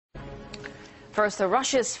First,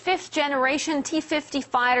 Russia's fifth-generation T-50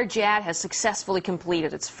 fighter jet has successfully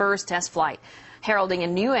completed its first test flight, heralding a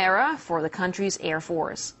new era for the country's Air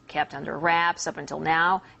Force. Kept under wraps up until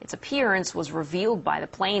now, its appearance was revealed by the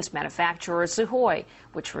plane's manufacturer, Sukhoi,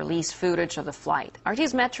 which released footage of the flight.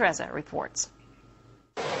 RT's Matt Treza reports.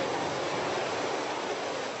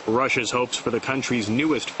 Russia's hopes for the country's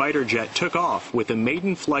newest fighter jet took off with the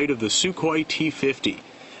maiden flight of the Sukhoi T50.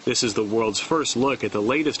 This is the world's first look at the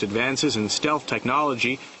latest advances in stealth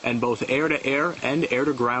technology and both air-to-air and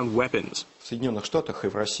air-to-ground weapons.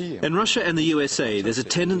 In Russia and the USA, there's a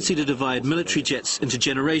tendency to divide military jets into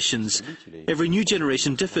generations. Every new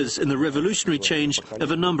generation differs in the revolutionary change of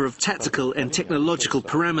a number of tactical and technological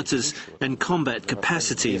parameters and combat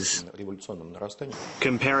capacities.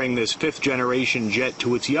 Comparing this fifth-generation jet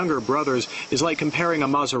to its younger brothers is like comparing a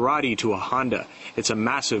Maserati to a Honda. It's a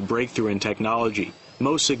massive breakthrough in technology.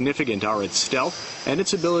 Most significant are its stealth and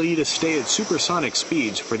its ability to stay at supersonic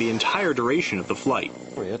speeds for the entire duration of the flight.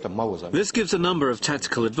 This gives a number of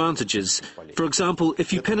tactical advantages. For example,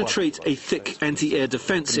 if you penetrate a thick anti-air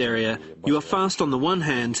defense area, you are fast on the one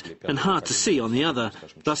hand and hard to see on the other.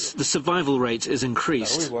 Thus, the survival rate is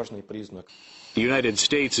increased. The United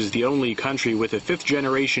States is the only country with a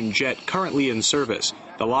fifth-generation jet currently in service,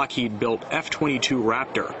 the Lockheed-built F-22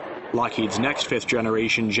 Raptor. Lockheed's next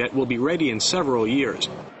fifth-generation jet will be ready in several years.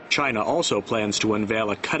 China also plans to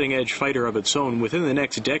unveil a cutting-edge fighter of its own within the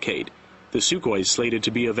next decade. The Sukhoi is slated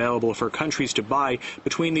to be available for countries to buy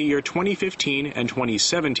between the year 2015 and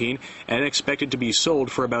 2017 and expected to be sold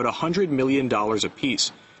for about $100 million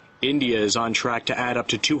apiece. India is on track to add up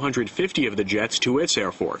to 250 of the jets to its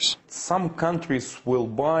Air Force. Some countries will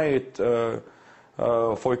buy it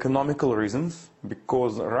for economical reasons,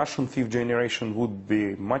 because Russian fifth generation would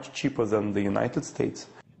be much cheaper than the United States.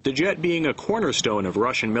 The jet being a cornerstone of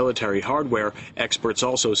Russian military hardware, experts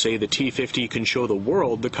also say the T-50 can show the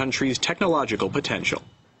world the country's technological potential.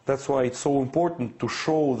 That's why it's so important to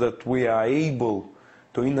show that we are able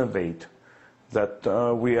to innovate, that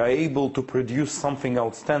we are able to produce something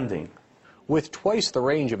outstanding. With twice the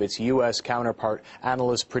range of its U.S. counterpart,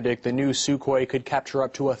 analysts predict the new Sukhoi could capture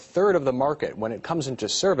up to a third of the market when it comes into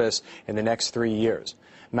service in the next 3 years.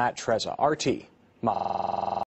 Matt Treza, RT.